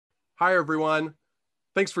Hi, everyone.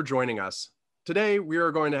 Thanks for joining us. Today, we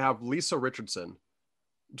are going to have Lisa Richardson,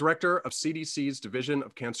 Director of CDC's Division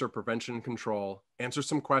of Cancer Prevention and Control, answer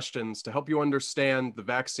some questions to help you understand the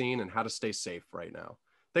vaccine and how to stay safe right now.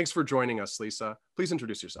 Thanks for joining us, Lisa. Please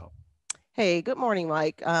introduce yourself. Hey, good morning,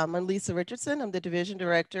 Mike. I'm Lisa Richardson. I'm the Division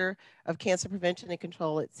Director of Cancer Prevention and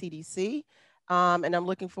Control at CDC, and I'm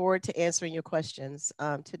looking forward to answering your questions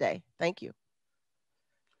today. Thank you.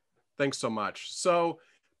 Thanks so much. So,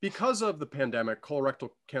 because of the pandemic, colorectal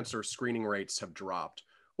cancer screening rates have dropped.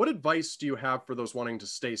 What advice do you have for those wanting to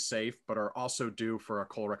stay safe but are also due for a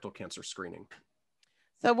colorectal cancer screening?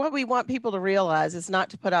 So, what we want people to realize is not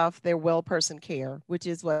to put off their well person care, which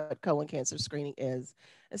is what colon cancer screening is.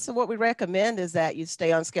 And so, what we recommend is that you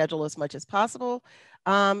stay on schedule as much as possible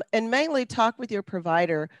and mainly talk with your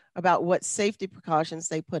provider about what safety precautions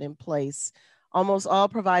they put in place. Almost all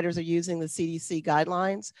providers are using the CDC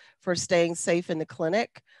guidelines for staying safe in the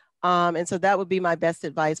clinic. And so, that would be my best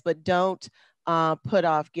advice, but don't put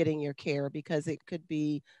off getting your care because it could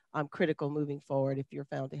be critical moving forward if you're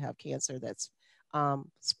found to have cancer that's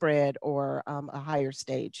spread or a higher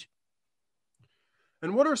stage.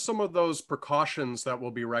 And what are some of those precautions that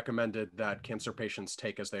will be recommended that cancer patients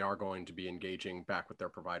take as they are going to be engaging back with their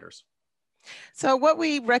providers? So, what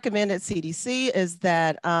we recommend at CDC is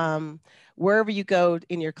that wherever you go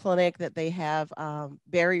in your clinic, that they have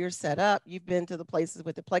barriers set up. You've been to the places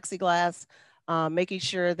with the plexiglass, making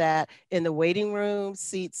sure that in the waiting room,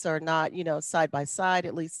 seats are not, side by side,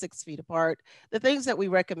 at least 6 feet apart. The things that we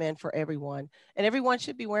recommend for everyone. And everyone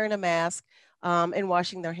should be wearing a mask and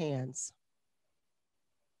washing their hands.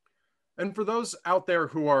 And for those out there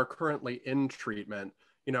who are currently in treatment,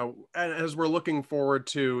 and as we're looking forward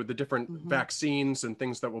to the different vaccines and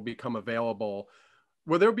things that will become available,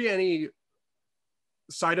 will there be any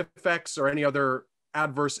side effects or any other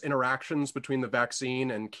adverse interactions between the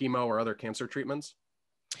vaccine and chemo or other cancer treatments?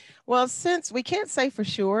 Well, since we can't say for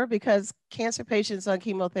sure because cancer patients on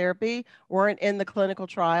chemotherapy weren't in the clinical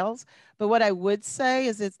trials, but what I would say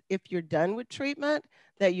is if you're done with treatment,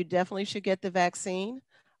 that you definitely should get the vaccine.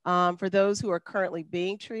 For those who are currently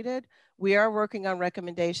being treated, we are working on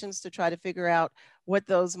recommendations to try to figure out what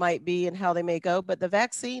those might be and how they may go. But the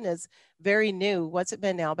vaccine is very new. What's it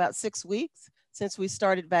been now? About 6 weeks since we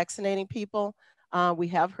started vaccinating people. We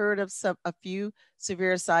have heard of a few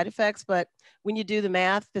severe side effects, but when you do the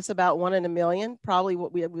math, it's about 1 in a million, probably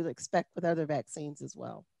what we would expect with other vaccines as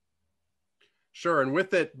well. Sure. And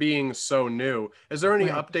with it being so new, is there any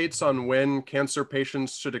Right. updates on when cancer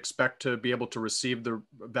patients should expect to be able to receive the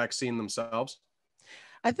vaccine themselves?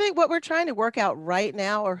 I think what we're trying to work out right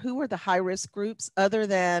now are who are the high risk groups other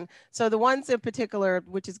than, so the ones in particular,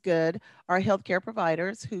 which is good, are healthcare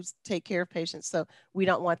providers who take care of patients. So we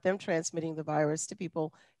don't want them transmitting the virus to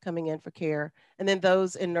people coming in for care. And then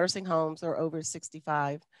those in nursing homes are over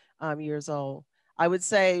 65 years old. I would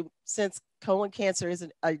say since colon cancer is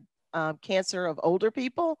a cancer of older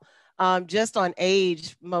people, just on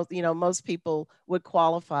age, most people would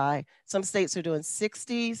qualify. Some states are doing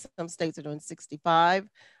 60, some states are doing 65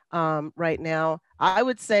 right now. I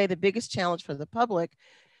would say the biggest challenge for the public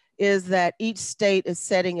is that each state is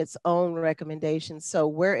setting its own recommendations. So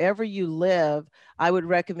wherever you live, I would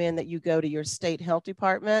recommend that you go to your state health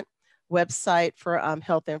department website for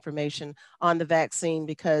health information on the vaccine,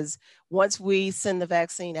 because once we send the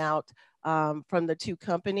vaccine out from the two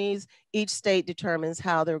companies, each state determines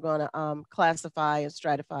how they're going to classify and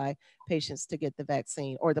stratify patients to get the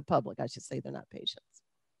vaccine, or the public, I should say, they're not patients.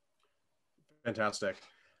 Fantastic.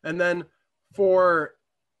 And then for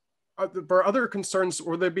other concerns,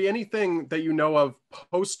 will there be anything that you know of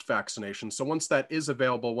post-vaccination? So once that is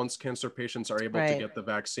available, once cancer patients are able to get the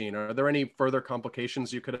vaccine, are there any further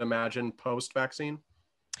complications you could imagine post-vaccine?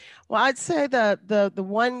 Well, I'd say the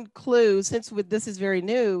one clue, since this is very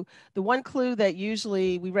new, the one clue that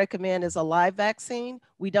usually we recommend is a live vaccine.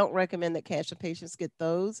 We don't recommend that cancer patients get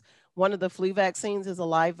those. One of the flu vaccines is a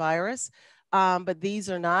live virus, but these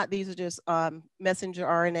are not. These are just messenger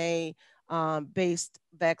RNA based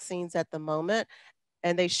vaccines at the moment,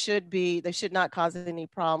 and they should not cause any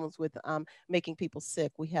problems with making people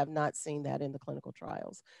sick. We have not seen that in the clinical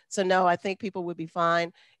trials. So no, I think people would be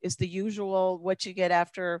fine. It's the usual what you get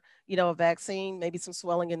after, a vaccine, maybe some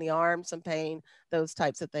swelling in the arm, some pain, those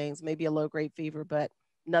types of things, maybe a low-grade fever, but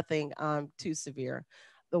nothing too severe.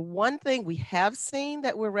 The one thing we have seen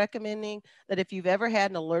that we're recommending, that if you've ever had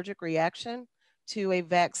an allergic reaction to a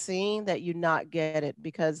vaccine, that you not get it,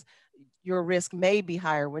 because your risk may be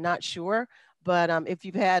higher. We're not sure, but if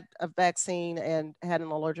you've had a vaccine and had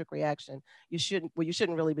an allergic reaction, you shouldn't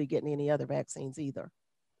really be getting any other vaccines either,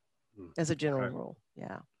 as a general Okay. rule.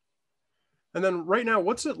 Yeah. And then right now,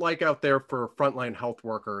 what's it like out there for frontline health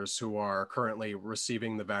workers who are currently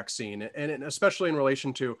receiving the vaccine? And especially in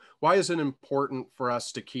relation to why is it important for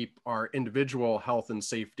us to keep our individual health and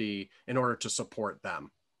safety in order to support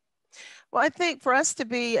them? Well, I think for us to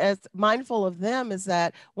be as mindful of them is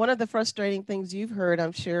that one of the frustrating things you've heard,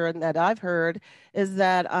 I'm sure, and that I've heard, is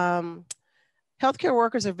that healthcare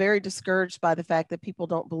workers are very discouraged by the fact that people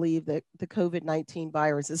don't believe that the COVID-19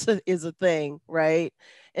 virus is a thing, right?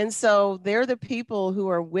 And so they're the people who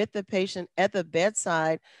are with the patient at the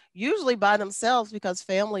bedside, usually by themselves because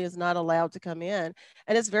family is not allowed to come in.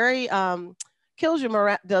 And it's very, kills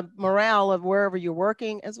your the morale of wherever you're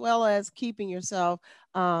working, as well as keeping yourself,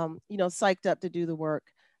 psyched up to do the work.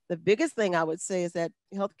 The biggest thing I would say is that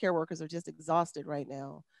healthcare workers are just exhausted right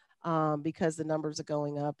now, because the numbers are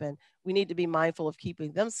going up, and we need to be mindful of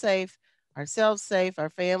keeping them safe, ourselves safe, our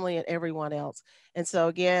family, and everyone else. And so,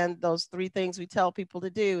 again, those three things we tell people to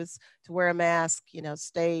do is to wear a mask,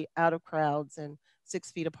 stay out of crowds, and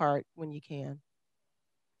 6 feet apart when you can.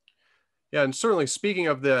 Yeah, and certainly speaking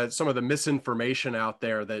of the some of the misinformation out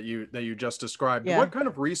there that you just described, Yeah. what kind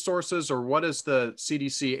of resources or what is the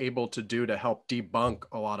CDC able to do to help debunk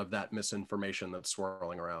a lot of that misinformation that's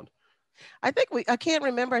swirling around? I can't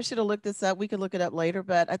remember. I should have looked this up. We could look it up later,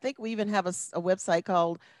 but I think we even have a website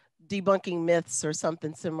called Debunking Myths or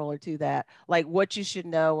something similar to that, like what you should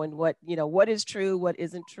know and what is true, what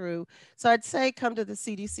isn't true. So I'd say come to the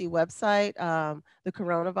CDC website, the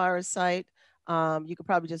coronavirus site. You could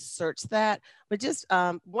probably just search that. But just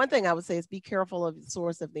one thing I would say is be careful of the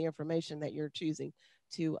source of the information that you're choosing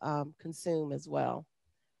to consume as well.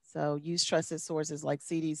 So use trusted sources like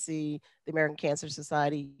CDC, the American Cancer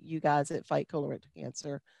Society, you guys that fight colorectal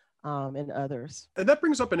cancer, and others. And that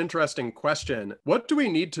brings up an interesting question. What do we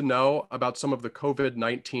need to know about some of the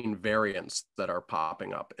COVID-19 variants that are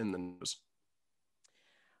popping up in the news?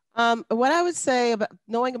 What I would say about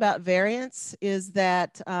knowing about variants is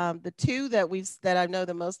that the two that I know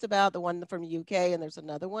the most about, the one from the UK and there's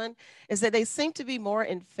another one, is that they seem to be more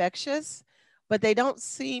infectious, but they don't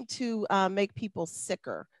seem to make people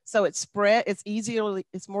sicker. So it's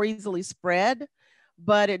more easily spread,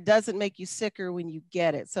 but it doesn't make you sicker when you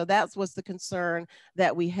get it. So that was the concern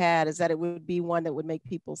that we had, is that it would be one that would make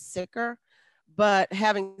people sicker. But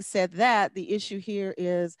having said that, the issue here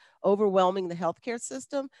is overwhelming the healthcare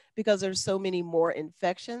system because there's so many more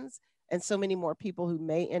infections and so many more people who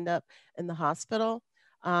may end up in the hospital,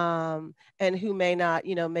 and who may not,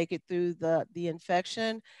 make it through the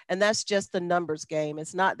infection. And that's just the numbers game.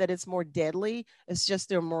 It's not that it's more deadly. It's just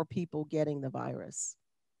there are more people getting the virus.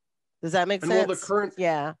 Does that make And will the sense? current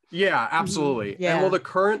Yeah. Yeah, Hmm. absolutely. And will Yeah. the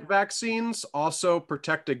current vaccines also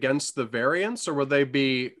protect against the variants, or will they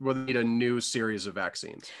need a new series of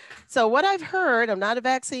vaccines? So what I've heard, I'm not a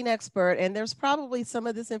vaccine expert, and there's probably some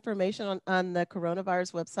of this information on the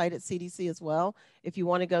coronavirus website at CDC as well, if you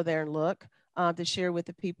want to go there and look, to share with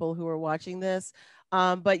the people who are watching this.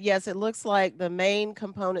 But yes, it looks like the main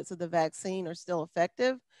components of the vaccine are still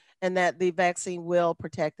effective, and that the vaccine will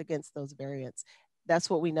protect against those variants.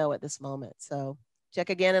 That's what we know at this moment. So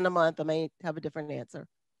check again in a month. I may have a different answer.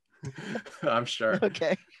 I'm sure.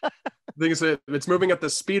 Okay. Things it's moving at the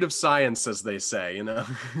speed of science, as they say,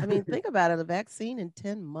 I mean, think about it, a vaccine in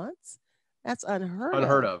 10 months? That's unheard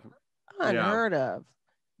Unheard of. of. Yeah, Unheard of.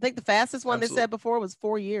 I think the fastest one they absolutely. said before was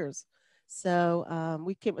 4 years. So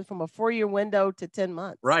we came from a 4 year window to 10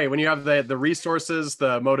 months. Right. When you have the resources,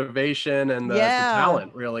 the motivation, and the Yeah.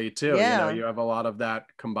 talent, really, too, Yeah. you have a lot of that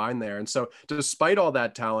combined there. And so, despite all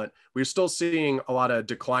that talent, we're still seeing a lot of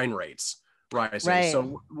decline rates rising. Right.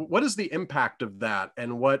 So, what is the impact of that,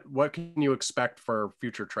 and what can you expect for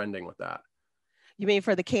future trending with that? You mean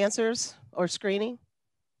for the cancers or screening?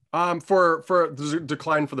 For the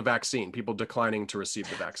decline for the vaccine, people declining to receive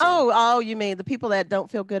the vaccine. Oh, you mean the people that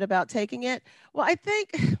don't feel good about taking it? Well, I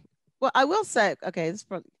think, well, I will say, okay,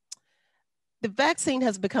 the vaccine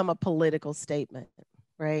has become a political statement,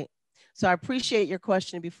 right? So I appreciate your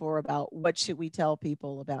question before about what should we tell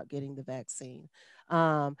people about getting the vaccine.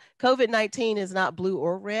 COVID-19 is not blue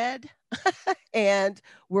or red, and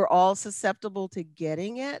we're all susceptible to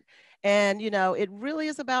getting it. And, it really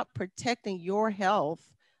is about protecting your health,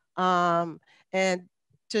 and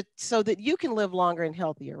so that you can live longer and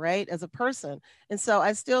healthier, right, as a person. And so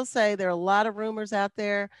I still say there are a lot of rumors out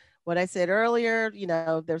there. What I said earlier,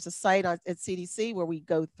 there's a site at CDC where we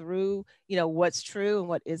go through, what's true and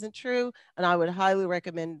what isn't true. And I would highly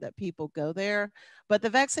recommend that people go there. But the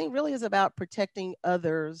vaccine really is about protecting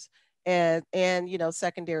others and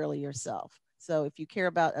secondarily yourself. So if you care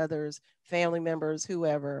about others, family members,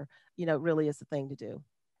 whoever, really is the thing to do.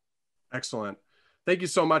 Excellent. thank you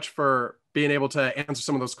so much for being able to answer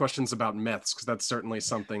some of those questions about myths, because that's certainly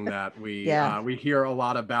something that Yeah, we hear a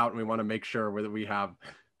lot about, and we want to make sure that we have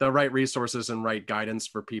the right resources and right guidance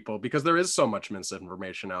for people, because there is so much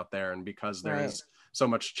misinformation out there, and because there right. is so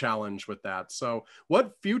much challenge with that. So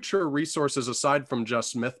what future resources aside from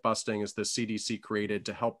just myth busting is the CDC created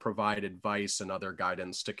to help provide advice and other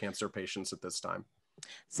guidance to cancer patients at this time?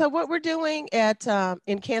 So what we're doing at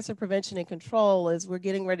in cancer prevention and control is we're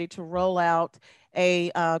getting ready to roll out a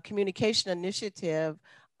communication initiative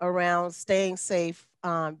around staying safe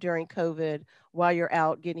during COVID while you're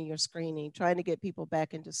out getting your screening, trying to get people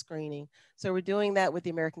back into screening. So we're doing that with the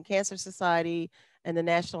American Cancer Society and the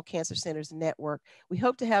National Cancer Centers Network. We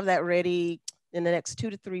hope to have that ready in the next 2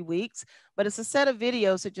 to 3 weeks, but it's a set of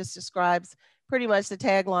videos that just describes pretty much the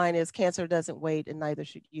tagline is cancer doesn't wait and neither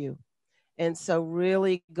should you. And so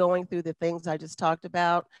really going through the things I just talked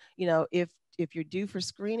about, if you're due for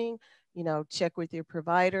screening, check with your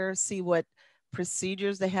provider, see what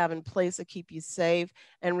procedures they have in place to keep you safe.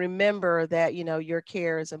 And remember that, your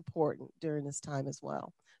care is important during this time as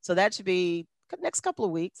well. So that should be next couple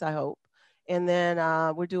of weeks, I hope. And then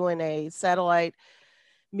we're doing a satellite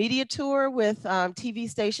media tour with TV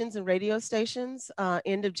stations and radio stations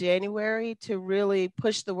end of January to really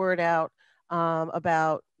push the word out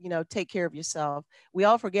about, take care of yourself. We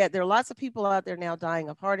all forget there are lots of people out there now dying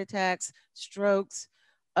of heart attacks, strokes,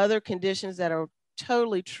 other conditions that are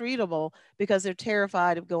totally treatable because they're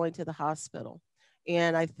terrified of going to the hospital.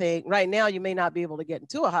 And I think right now you may not be able to get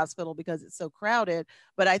into a hospital because it's so crowded.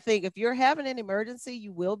 But I think if you're having an emergency,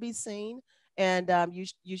 you will be seen. And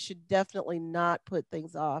you should definitely not put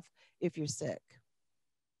things off if you're sick.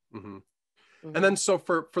 Mm-hmm. And Mm-hmm. then, so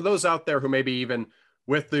for those out there who maybe even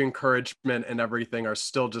with the encouragement and everything are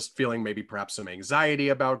still just feeling maybe perhaps some anxiety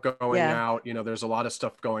about going Yeah. out, there's a lot of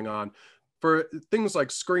stuff going on for things like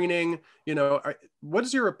screening, what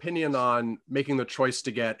is your opinion on making the choice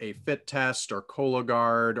to get a fit test or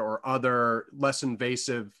Cologuard or other less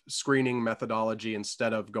invasive screening methodology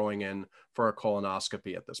instead of going in for a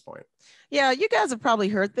colonoscopy at this point? Yeah, you guys have probably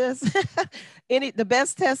heard this. The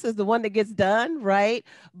best test is the one that gets done, right?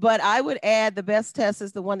 But I would add the best test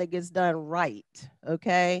is the one that gets done right.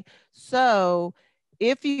 Okay. So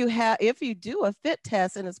if you do a fit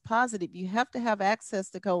test and it's positive, you have to have access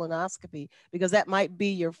to colonoscopy because that might be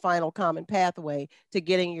your final common pathway to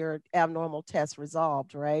getting your abnormal test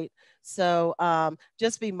resolved, right? So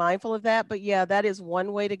just be mindful of that. But yeah, that is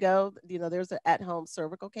one way to go. There's an at-home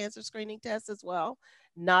cervical cancer screening test as well,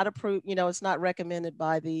 not approved, it's not recommended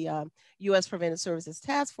by the U.S. Preventive Services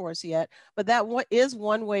Task Force yet, but that is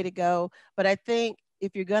one way to go. But I think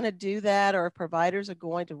if you're going to do that or if providers are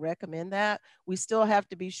going to recommend that, we still have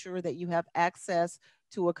to be sure that you have access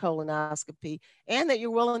to a colonoscopy and that you're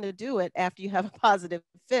willing to do it after you have a positive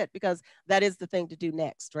fit, because that is the thing to do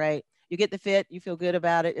next, right? You get the fit, you feel good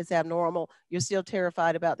about it, it's abnormal, you're still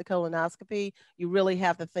terrified about the colonoscopy. You really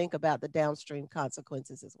have to think about the downstream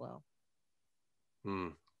consequences as well.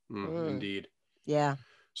 Mm, Indeed. yeah.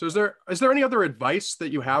 So is there any other advice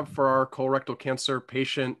that you have for our colorectal cancer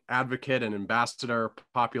patient advocate and ambassador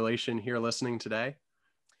population here listening today?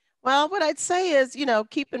 Well, what I'd say is,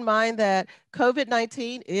 keep in mind that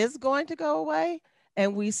COVID-19 is going to go away,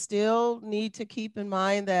 and we still need to keep in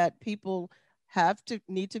mind that people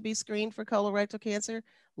need to be screened for colorectal cancer.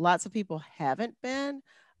 Lots of people haven't been.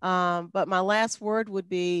 But my last word would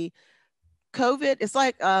be COVID is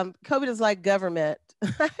like government.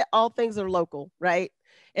 All things are local, right?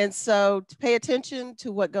 And so to pay attention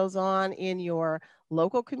to what goes on in your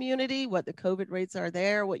local community, what the COVID rates are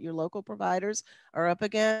there, what your local providers are up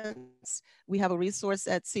against. We have a resource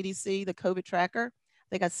at CDC, the COVID tracker. I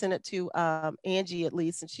think I sent it to Angie at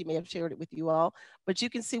least, and she may have shared it with you all. But you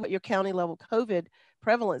can see what your county level COVID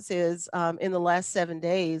prevalence is in the last 7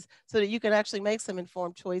 days so that you can actually make some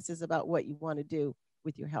informed choices about what you want to do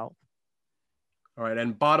with your health. All right.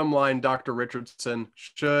 And bottom line, Dr. Richardson,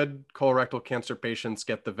 should colorectal cancer patients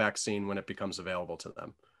get the vaccine when it becomes available to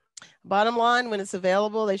them? Bottom line, when it's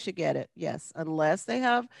available, they should get it. Yes, unless they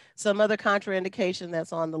have some other contraindication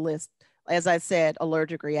that's on the list. As I said,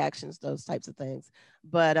 allergic reactions, those types of things.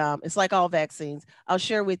 But it's like all vaccines. I'll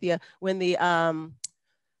share with you when the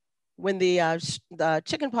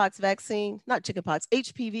chickenpox vaccine, not chickenpox,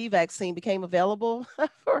 HPV vaccine became available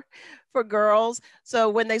for girls. So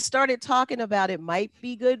when they started talking about it might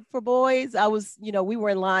be good for boys, we were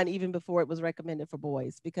in line even before it was recommended for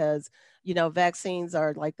boys because, vaccines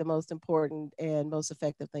are like the most important and most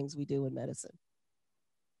effective things we do in medicine.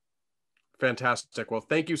 Fantastic. Well,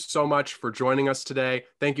 thank you so much for joining us today.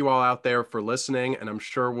 Thank you all out there for listening, and I'm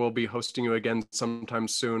sure we'll be hosting you again sometime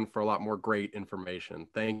soon for a lot more great information.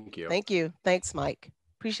 Thank you. Thank you. Thanks, Mike.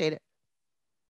 Appreciate it.